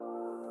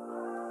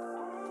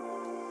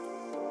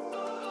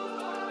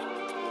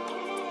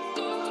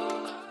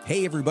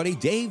Hey everybody,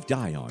 Dave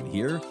Dion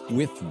here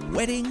with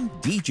Wedding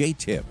DJ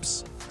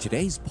Tips.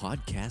 Today's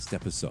podcast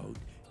episode,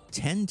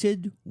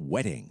 Tented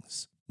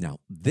Weddings. Now,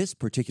 this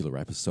particular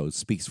episode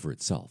speaks for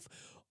itself.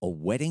 A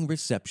wedding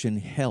reception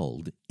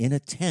held in a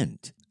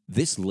tent.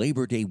 This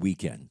Labor Day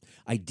weekend,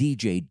 I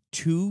DJ'd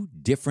two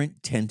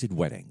different tented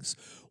weddings.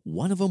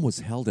 One of them was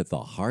held at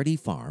the Hardy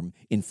Farm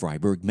in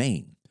Fryeburg,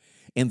 Maine,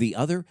 and the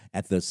other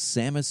at the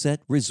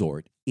Samoset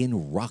Resort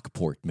in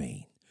Rockport,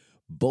 Maine.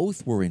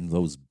 Both were in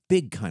those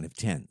big kind of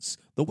tents,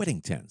 the wedding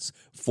tents,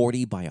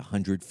 40 by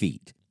 100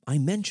 feet. I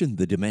mentioned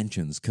the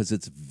dimensions because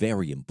it's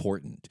very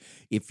important.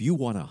 If you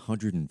want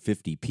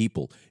 150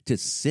 people to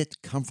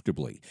sit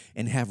comfortably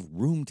and have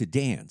room to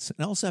dance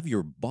and also have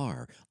your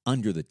bar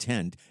under the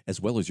tent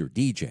as well as your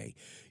DJ,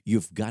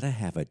 you've got to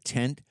have a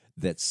tent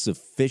that's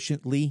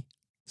sufficiently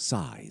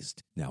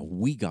sized. Now,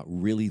 we got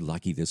really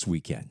lucky this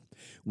weekend.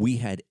 We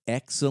had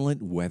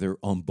excellent weather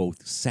on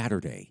both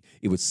Saturday.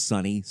 It was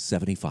sunny,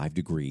 75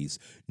 degrees,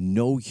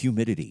 no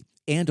humidity.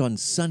 And on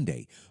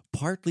Sunday,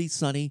 partly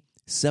sunny,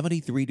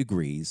 73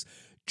 degrees,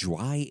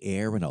 dry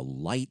air and a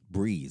light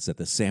breeze at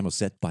the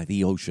Samoset by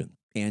the ocean.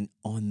 And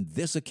on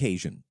this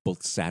occasion,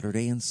 both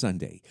Saturday and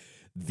Sunday,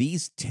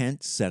 these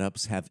tent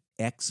setups have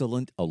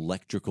excellent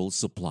electrical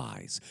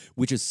supplies,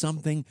 which is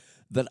something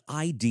that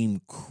I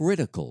deem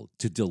critical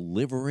to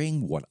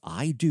delivering what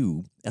I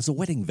do as a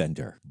wedding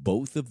vendor.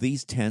 Both of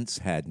these tents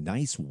had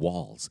nice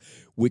walls,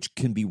 which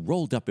can be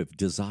rolled up if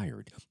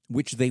desired,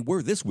 which they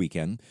were this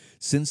weekend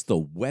since the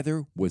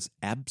weather was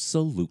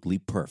absolutely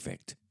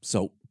perfect.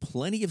 So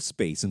plenty of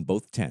space in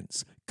both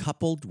tents,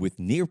 coupled with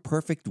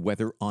near-perfect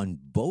weather on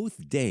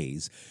both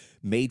days,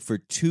 made for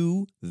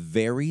two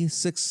very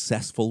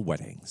successful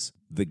weddings.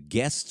 The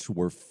guests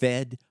were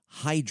fed,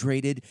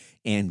 hydrated,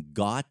 and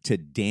got to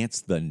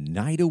dance the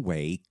night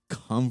away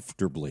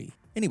comfortably.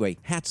 Anyway,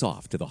 hats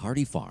off to the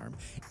Hardy Farm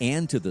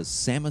and to the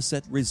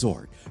Samoset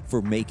Resort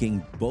for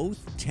making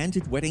both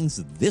tented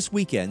weddings this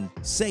weekend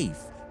safe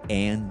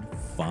and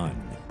fun.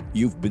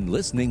 You've been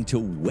listening to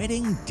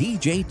Wedding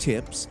DJ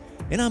Tips,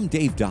 and I'm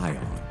Dave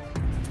Dion.